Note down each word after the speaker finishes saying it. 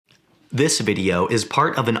This video is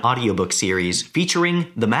part of an audiobook series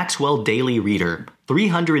featuring the Maxwell Daily Reader,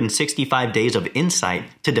 365 Days of Insight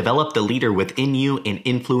to Develop the Leader Within You and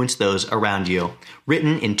Influence Those Around You,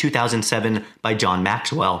 written in 2007 by John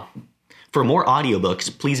Maxwell. For more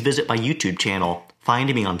audiobooks, please visit my YouTube channel,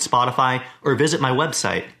 find me on Spotify, or visit my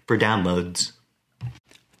website for downloads.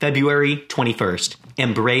 February 21st.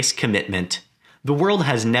 Embrace commitment. The world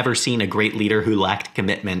has never seen a great leader who lacked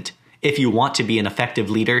commitment. If you want to be an effective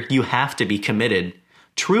leader, you have to be committed.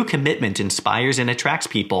 True commitment inspires and attracts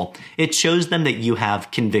people. It shows them that you have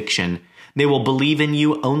conviction. They will believe in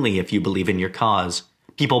you only if you believe in your cause.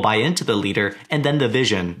 People buy into the leader and then the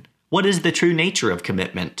vision. What is the true nature of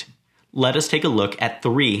commitment? Let us take a look at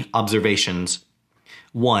 3 observations.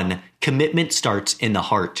 1. Commitment starts in the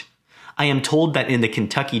heart. I am told that in the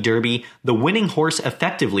Kentucky Derby, the winning horse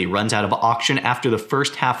effectively runs out of auction after the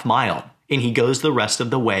first half mile, and he goes the rest of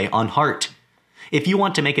the way on heart. If you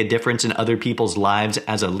want to make a difference in other people's lives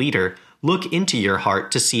as a leader, look into your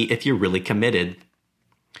heart to see if you're really committed.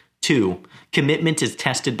 2. Commitment is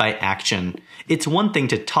tested by action. It's one thing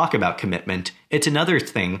to talk about commitment, it's another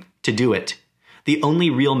thing to do it. The only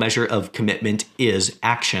real measure of commitment is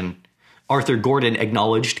action. Arthur Gordon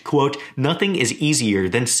acknowledged, quote, "Nothing is easier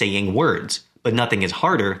than saying words, but nothing is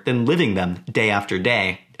harder than living them day after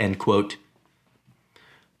day," end quote.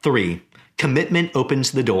 3. Commitment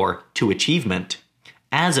opens the door to achievement.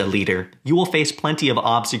 As a leader, you will face plenty of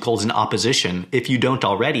obstacles and opposition if you don't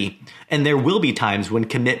already, and there will be times when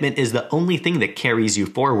commitment is the only thing that carries you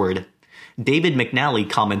forward. David McNally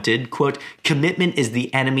commented, quote, "Commitment is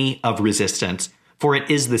the enemy of resistance, for it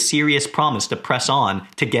is the serious promise to press on,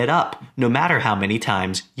 to get up, no matter how many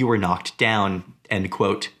times you are knocked down," end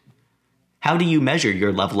quote. How do you measure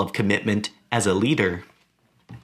your level of commitment as a leader?